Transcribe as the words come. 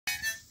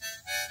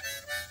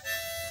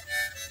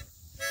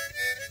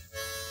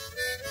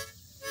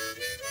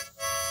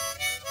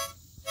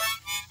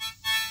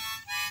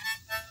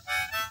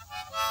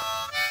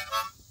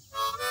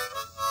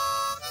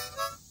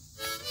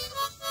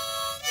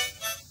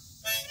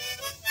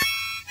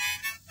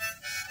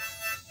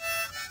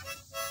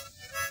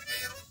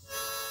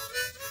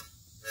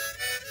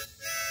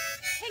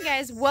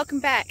guys, welcome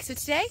back. So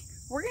today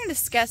we're going to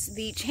discuss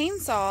the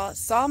chainsaw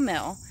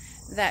sawmill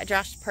that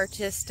Josh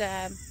purchased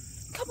a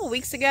couple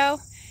weeks ago.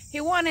 He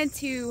wanted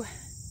to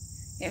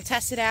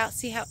test it out,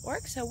 see how it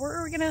works. So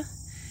we're going to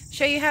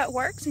show you how it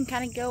works and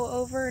kind of go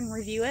over and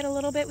review it a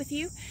little bit with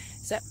you.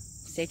 So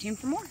stay tuned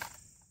for more.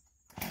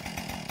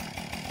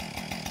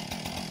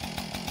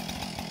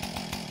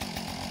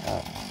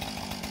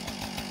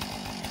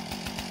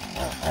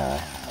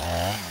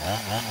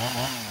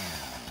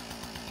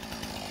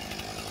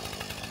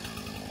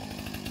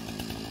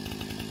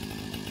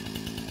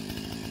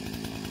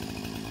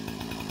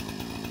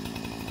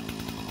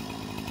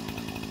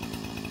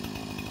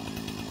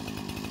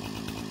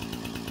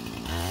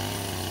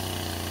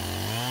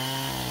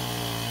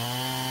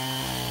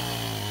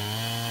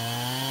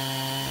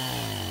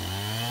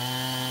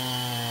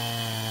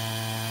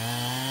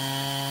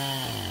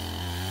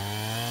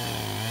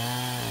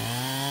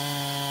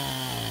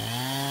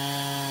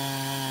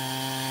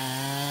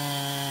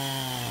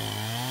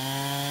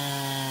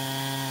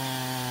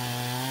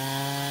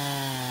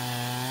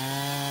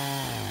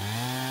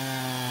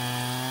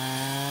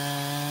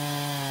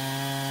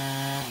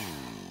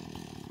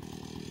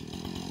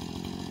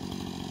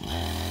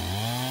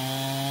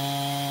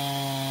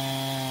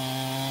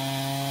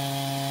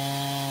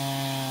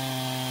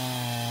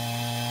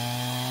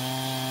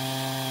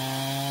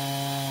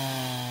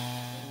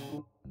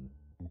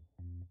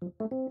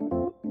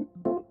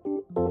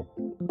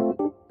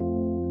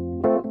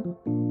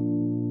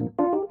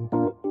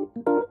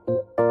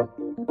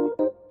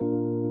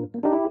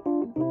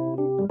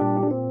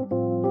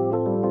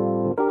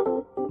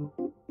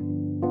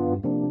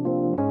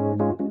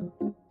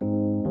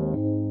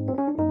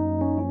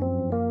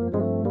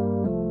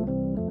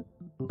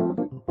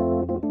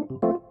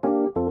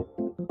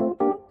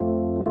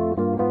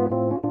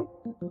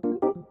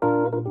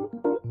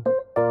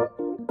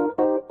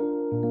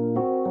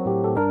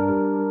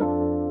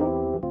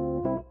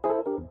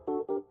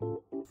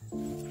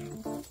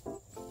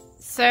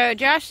 So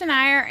Josh and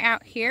I are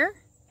out here,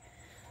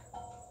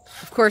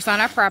 of course, on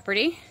our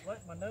property.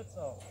 Sweating my nuts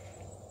off.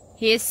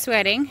 He is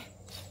sweating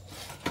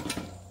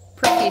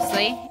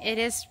profusely. It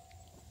is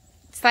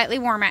slightly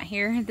warm out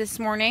here this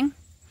morning.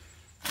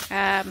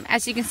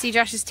 As you can see,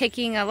 Josh is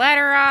taking a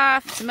ladder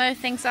off, some other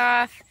things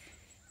off.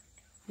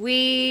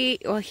 He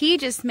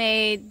just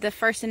made the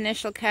first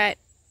initial cut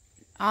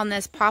on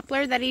this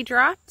poplar that he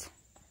dropped.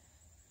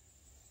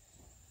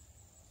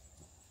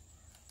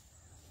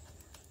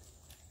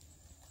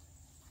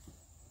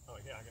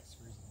 Yeah, I got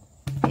screws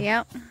in it.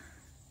 Yep.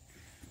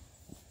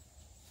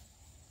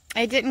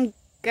 I didn't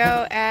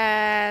go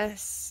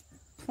as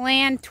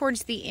planned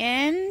towards the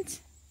end.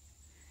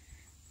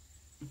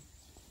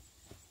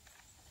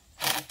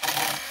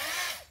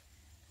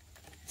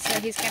 So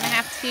he's going to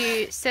have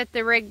to set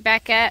the rig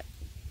back up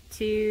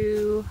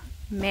to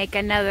make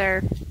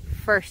another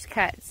first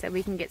cut so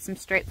we can get some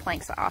straight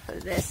planks off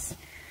of this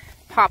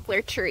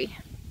poplar tree.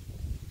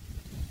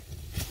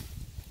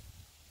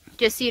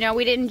 Just,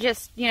 we didn't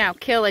just,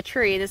 kill a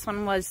tree. This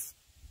one was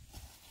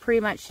pretty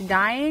much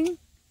dying.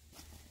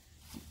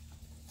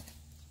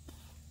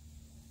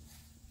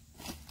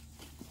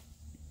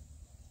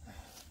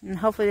 And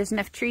hopefully there's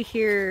enough tree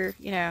here,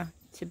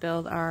 to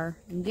build our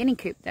guinea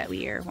coop that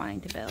we are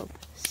wanting to build.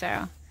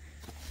 So.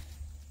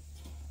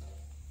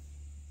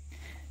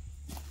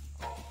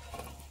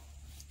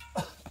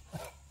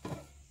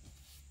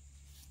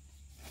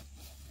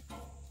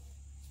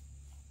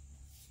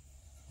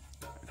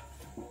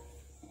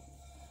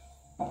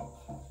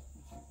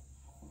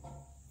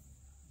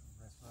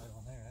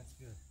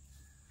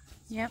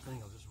 Yep. I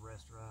think I'll just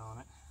rest right on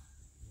it.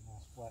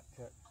 Nice flat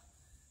cut.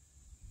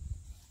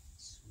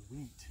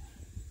 Sweet.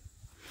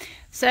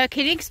 So,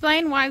 can you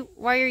explain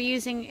why you're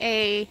using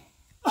a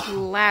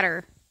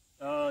ladder?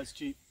 It's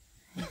cheap.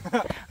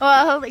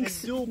 Well,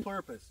 it's dual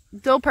purpose.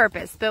 Dual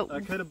purpose, but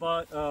I could have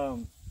bought.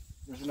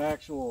 There's an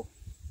actual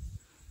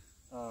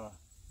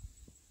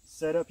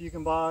setup you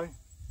can buy.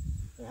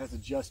 It has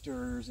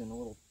adjusters and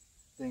little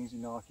things you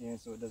knock in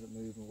so it doesn't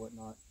move and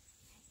whatnot.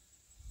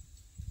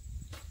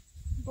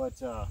 But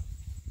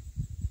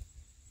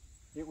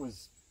it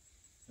was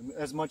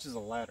as much as a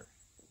ladder,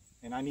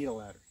 and I need a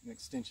ladder, an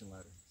extension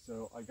ladder.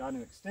 So I got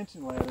an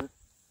extension ladder,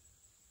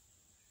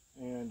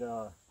 and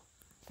I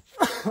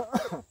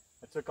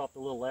took off the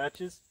little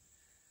latches,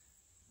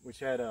 which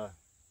had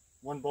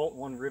one bolt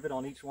and one rivet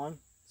on each one.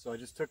 So I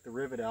just took the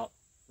rivet out,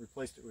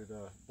 replaced it with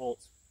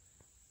bolts,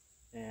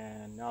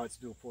 and now it's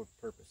dual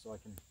purpose. So I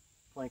can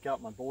plank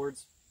out my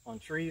boards on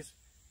trees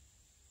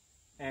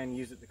and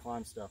use it to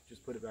climb stuff.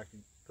 Just put it back,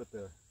 put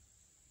the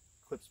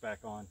clips back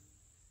on,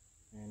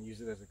 and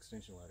use it as an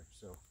extension ladder.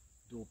 So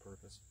dual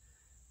purpose.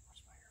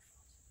 Watch my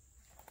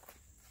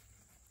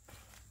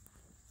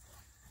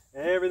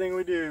earphones. Everything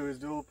we do is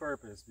dual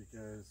purpose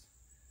because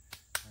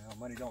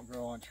money don't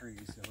grow on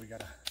trees, so we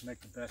gotta make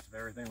the best of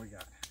everything we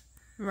got.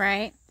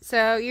 Right.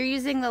 So you're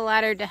using the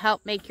ladder to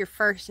help make your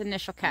first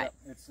initial cut. Yep.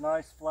 It's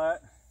nice,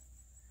 flat,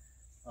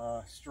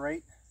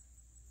 straight,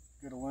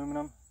 good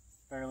aluminum,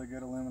 fairly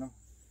good aluminum.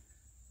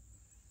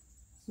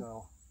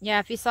 So Yeah,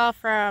 if you saw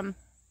from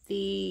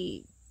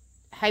the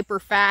hyper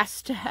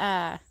fast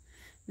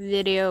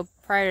video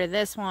prior to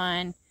this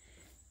one,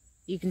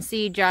 you can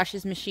see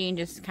Josh's machine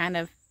just kind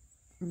of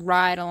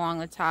ride along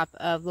the top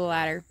of the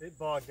ladder. It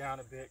bogged down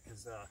a bit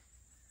because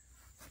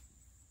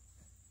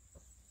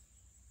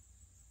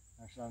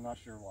actually I'm not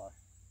sure why,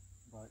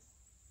 but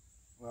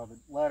well, the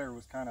ladder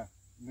was kind of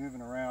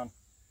moving around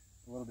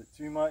a little bit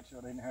too much.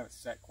 I didn't have it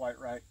set quite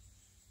right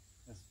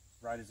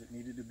as it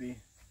needed to be.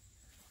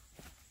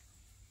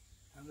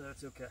 And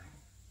that's okay.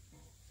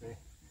 See,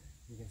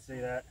 you can see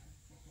that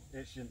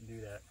it shouldn't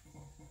do that.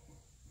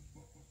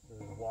 So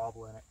there's a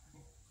wobble in it.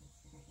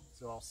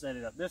 So I'll set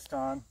it up this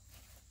time,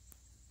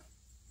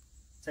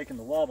 taking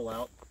the wobble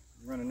out,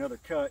 run another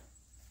cut,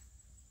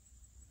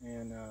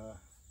 and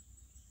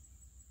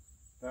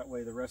that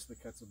way the rest of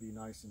the cuts will be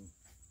nice and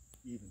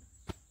even.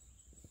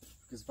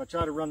 Because if I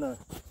try to run the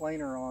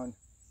planer on,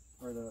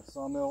 or the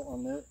sawmill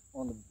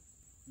on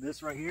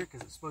this right here,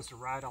 because it's supposed to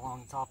ride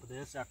along the top of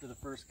this after the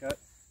first cut,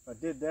 if I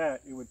did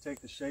that, it would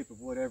take the shape of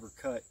whatever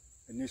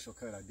initial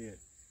cut I did,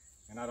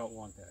 and I don't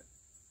want that.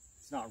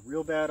 It's not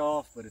real bad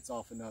off, but it's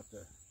off enough to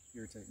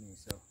irritate me.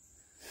 So,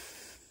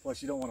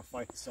 plus you don't want to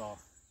fight the saw.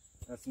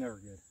 That's never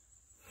good.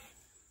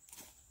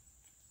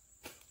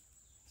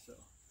 So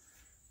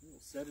we'll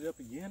set it up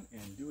again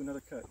and do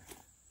another cut.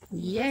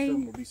 Yay! The rest of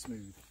them will be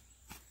smooth.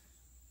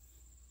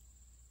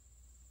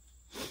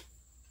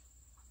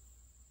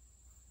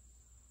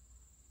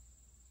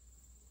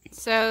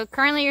 So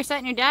currently you're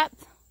setting your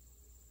depth.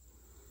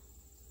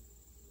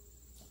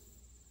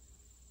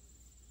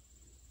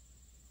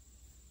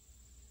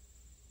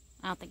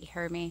 I don't think he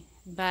heard me,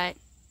 but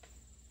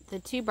the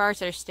two bars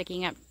that are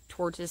sticking up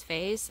towards his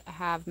face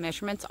have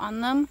measurements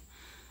on them.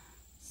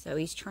 So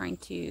he's trying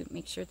to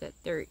make sure that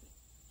they're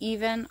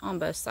even on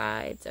both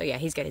sides. Oh yeah,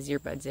 he's got his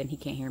earbuds in. He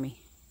can't hear me.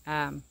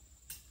 Because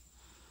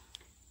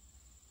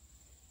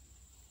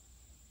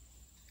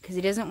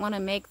he doesn't want to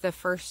make the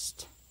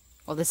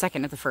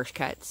second of the first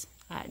cuts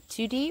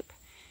too deep.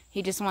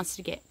 He just wants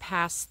to get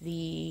past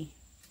the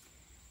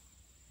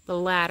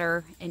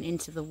ladder and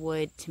into the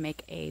wood to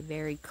make a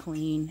very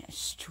clean,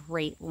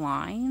 straight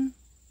line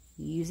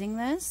using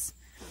this.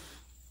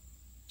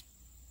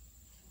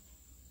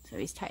 So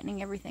he's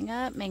tightening everything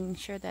up, making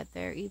sure that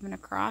they're even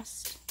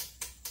across.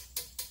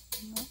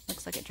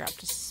 Looks like it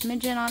dropped a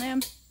smidgen on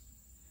him.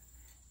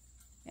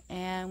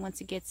 And once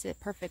he gets it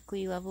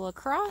perfectly level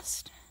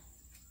across,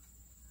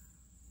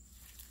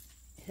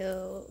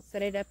 he'll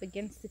set it up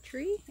against the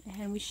tree,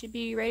 and we should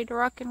be ready to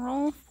rock and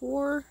roll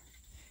for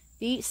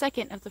the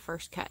second of the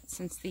first cut,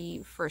 since the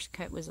first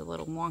cut was a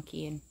little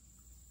wonky in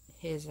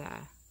his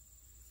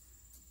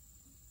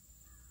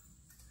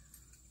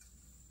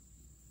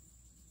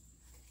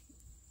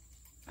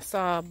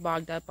saw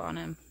bogged up on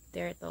him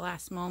there at the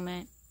last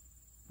moment.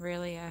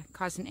 Really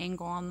caused an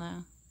angle on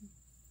the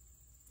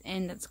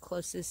end that's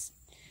closest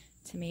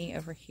to me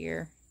over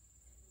here.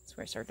 That's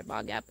where it started to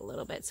bog up a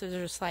little bit, so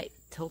there's a slight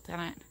tilt on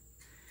it.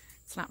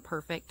 It's not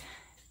perfect.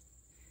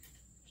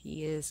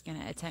 He is going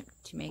to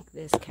attempt to make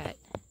this cut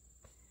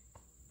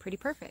pretty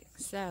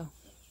perfect. So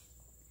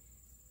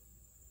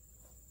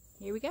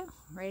here we go,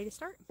 ready to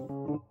start.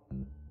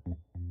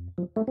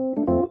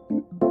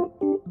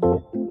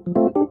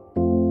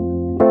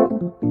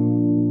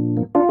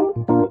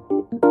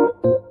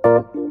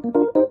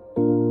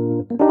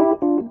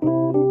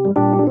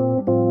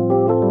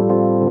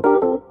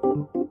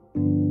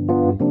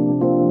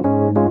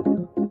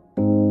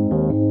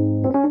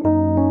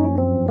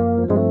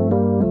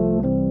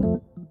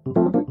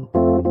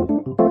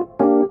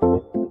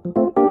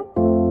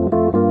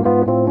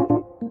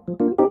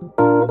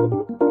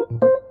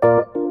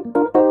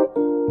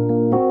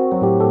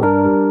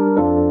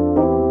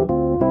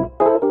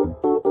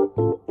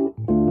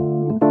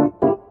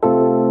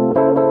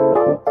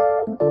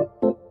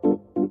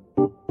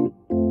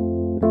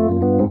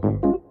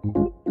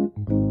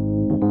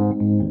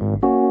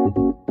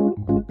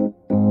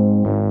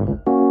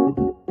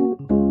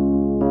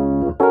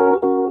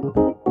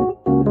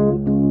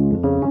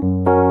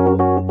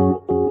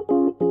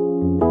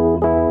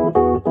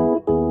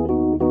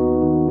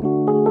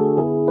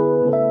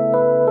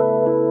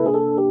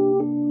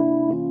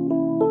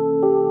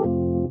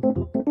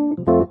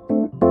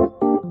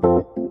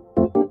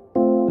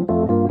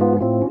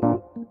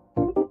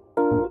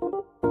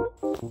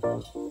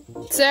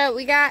 So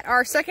we got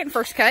our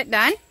first cut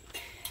done.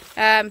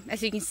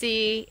 As you can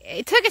see,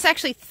 it took us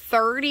actually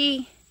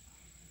 30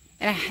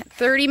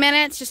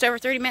 minutes, just over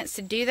 30 minutes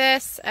to do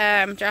this.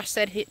 Josh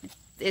said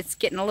it's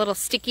getting a little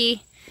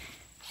sticky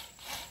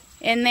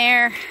in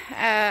there.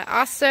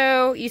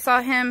 Also, you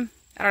saw him,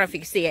 I don't know if you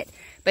can see it,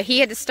 but he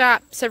had to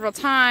stop several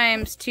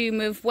times to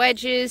move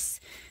wedges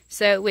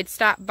so it would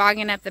stop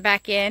bogging up the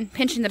back end,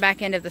 pinching the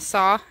back end of the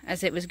saw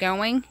as it was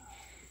going.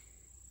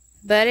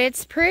 But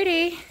it's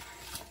pretty.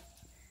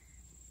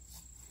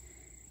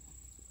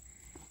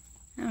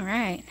 All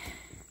right.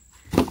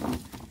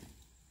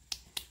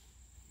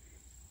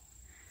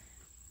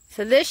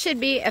 So this should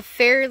be a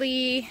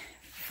fairly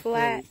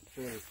flat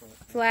fairly flat.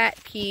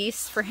 Flat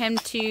piece for him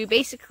to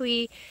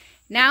basically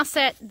now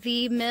set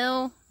the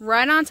mill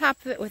right on top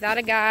of it without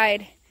a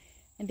guide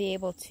and be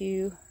able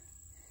to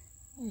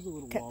There's a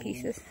little cut wobble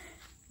pieces.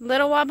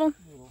 Little wobble?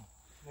 Little,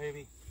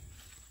 maybe.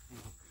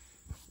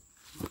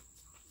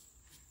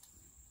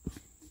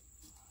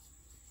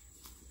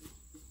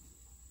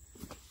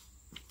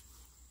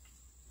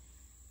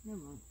 Never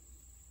mind.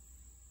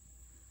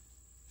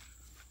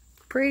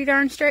 Pretty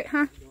darn straight,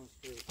 huh? Going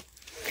straight.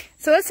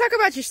 So let's talk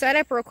about your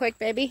setup real quick,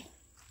 baby.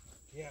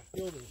 Yeah,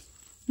 feel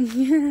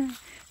this.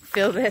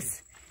 Fill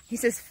this. He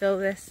says fill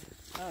this.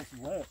 Ah, it's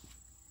wet.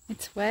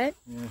 It's wet?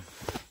 Yeah.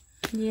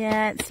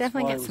 Yeah, it's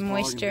definitely Why it got was some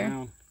bogging moisture.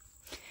 down.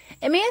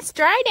 I mean, it's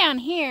dry down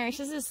here. It's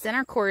just the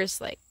center core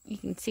is like, you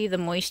can see the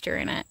moisture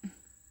in it.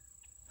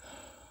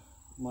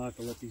 Might have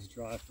to let these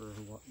dry for a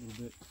little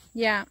bit.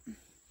 Yeah.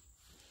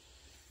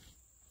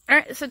 All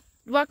right, so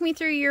walk me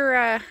through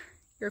your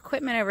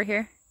equipment over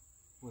here.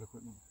 What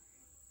equipment?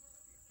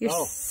 Your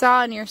Oh.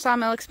 saw and your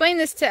sawmill. Explain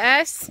this to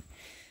us.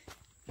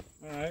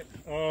 Alright,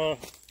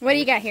 What do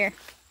you got here?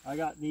 I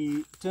got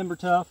the Timber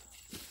Tough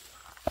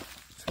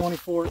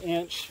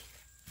 24-inch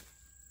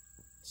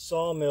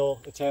sawmill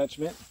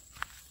attachment.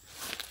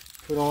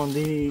 Put on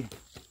the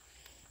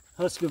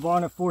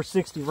Husqvarna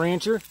 460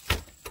 Rancher,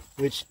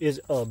 which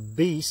is a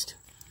beast.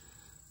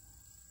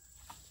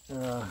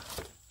 It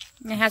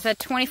has a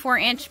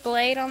 24-inch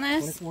blade on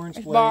this.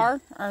 24-inch blade.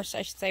 Bar, or I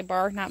should say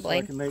bar, not So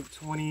I blade. can make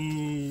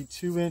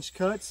 22-inch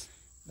cuts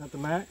at the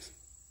max,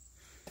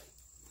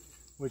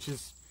 which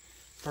is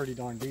pretty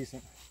darn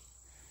decent.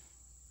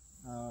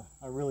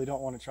 I really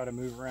don't want to try to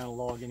move around a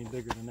log any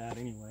bigger than that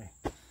anyway.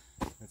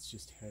 That's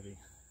just heavy.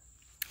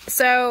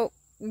 So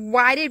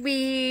why did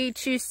we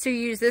choose to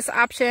use this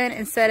option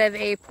instead of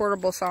a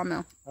portable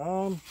sawmill?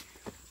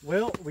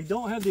 Well, we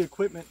don't have the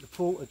equipment to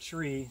pull a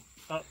tree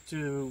up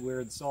to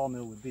where the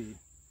sawmill would be.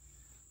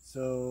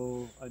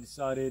 So I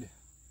decided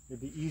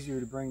it'd be easier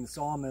to bring the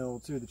sawmill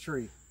to the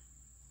tree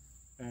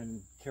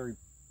and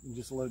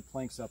just load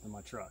planks up in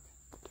my truck.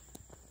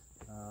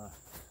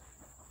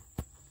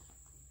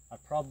 I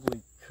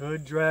probably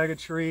could drag a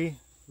tree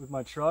with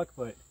my truck,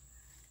 but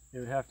it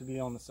would have to be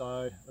on the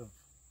side of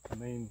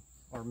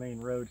our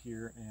main road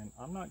here, and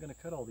I'm not going to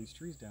cut all these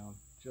trees down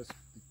just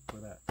for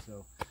that.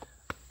 So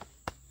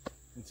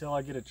until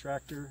I get a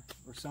tractor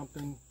or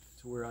something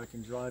to where I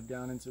can drive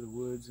down into the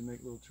woods and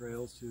make little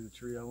trails to the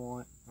tree I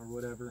want or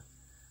whatever,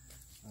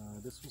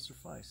 this will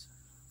suffice.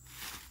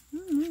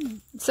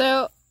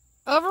 So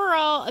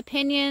overall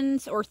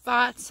opinions or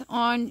thoughts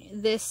on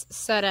this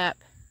setup?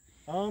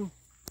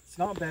 It's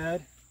not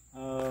bad.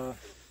 I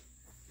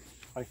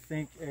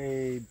think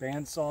a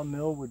bandsaw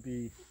mill would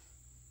be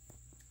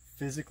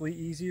physically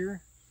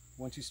easier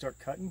once you start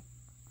cutting.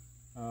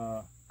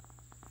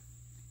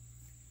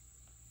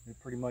 It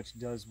pretty much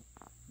does,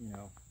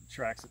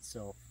 tracks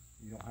itself.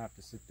 You don't have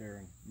to sit there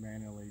and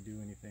manually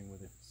do anything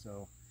with it.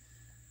 So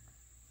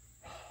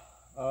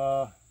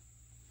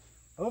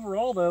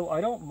overall though,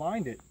 I don't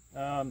mind it.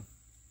 I've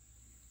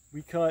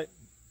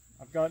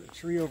got a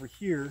tree over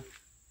here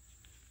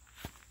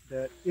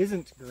that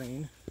isn't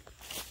green.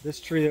 This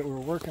tree that we were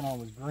working on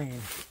was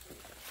green,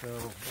 so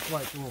that's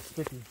why it's a little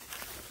sticky.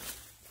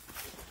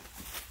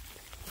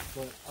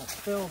 But I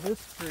fell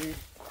this tree.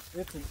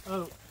 It's an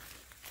oak,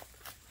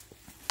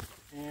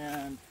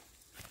 and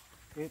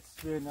it's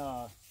been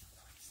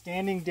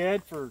standing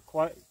dead for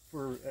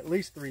at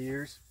least 3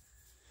 years.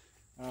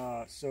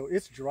 So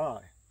it's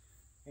dry,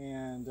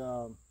 and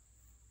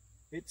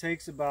it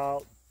takes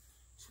about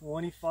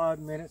 25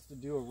 minutes to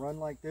do a run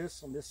like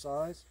this on this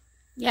size.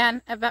 Yeah,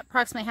 and about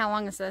approximately how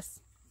long is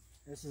this?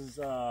 This is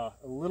a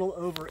little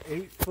over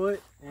 8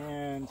 foot,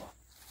 and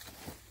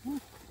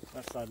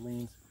that side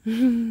leans.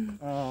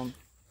 Oh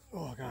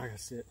god, I gotta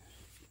sit.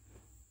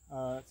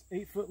 It's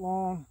 8 foot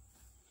long,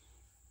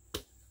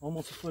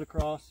 almost a foot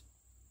across,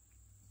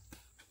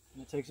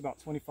 and it takes about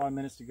 25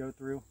 minutes to go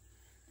through.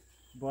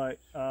 But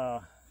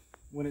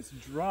when it's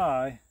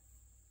dry,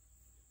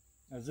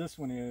 as this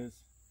one is,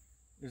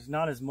 there's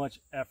not as much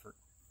effort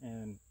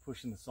in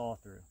pushing the saw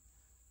through.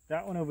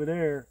 That one over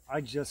there,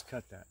 I just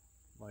cut that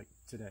like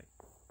today.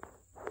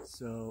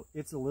 So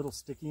it's a little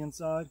sticky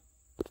inside,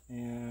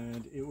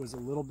 and it was a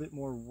little bit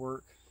more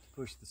work to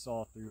push the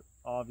saw through,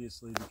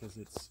 obviously, because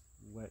it's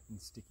wet and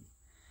sticky.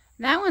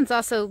 That one's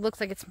also looks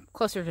like it's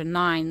closer to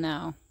 9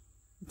 though.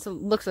 It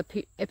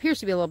appears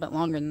to be a little bit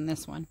longer than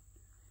this one.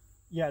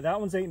 Yeah, that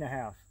one's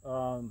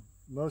 8.5.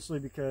 Mostly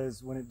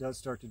because when it does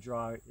start to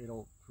dry,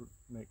 it'll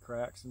make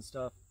cracks and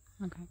stuff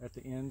at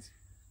the ends.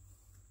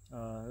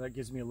 That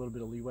gives me a little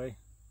bit of leeway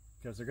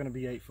because they're going to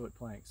be 8 foot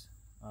planks.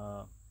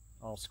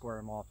 I'll square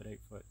them off at 8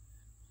 foot.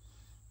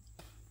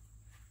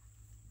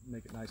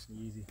 Make it nice and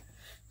easy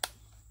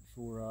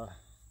for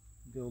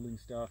building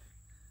stuff.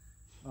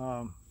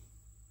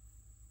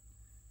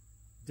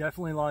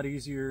 Definitely a lot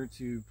easier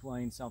to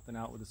plane something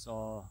out with a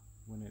saw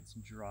when it's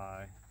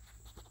dry,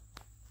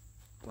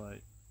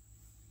 but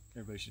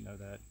everybody should know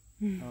that.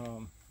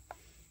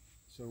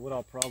 So what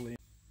I'll probably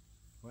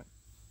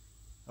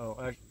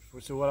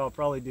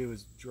do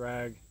is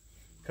drag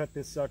cut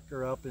this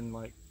sucker up in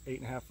like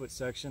 8.5 foot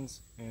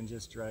sections and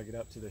just drag it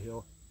up to the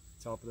hill,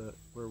 top of the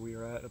where we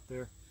are at up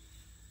there.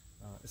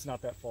 It's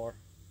not that far,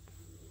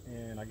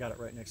 and I got it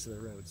right next to the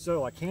road,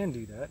 so I can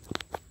do that.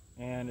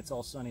 And it's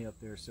all sunny up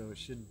there, so it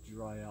should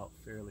dry out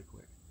fairly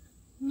quick.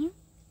 Yeah.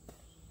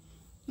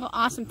 Well,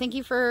 awesome. Thank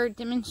you for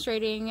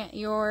demonstrating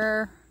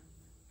your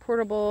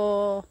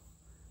portable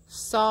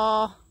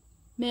saw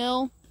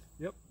mill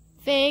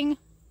thing.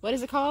 What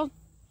is it called?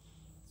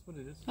 That's what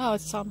it is. Oh,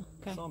 it's a sawmill.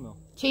 Okay. Sawmill.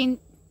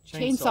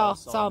 Chainsaw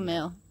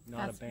sawmill.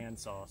 Not a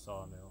bandsaw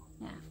sawmill.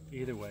 Yeah.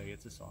 Either way,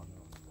 it's a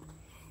sawmill.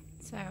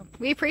 So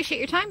we appreciate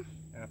your time.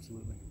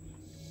 Absolutely.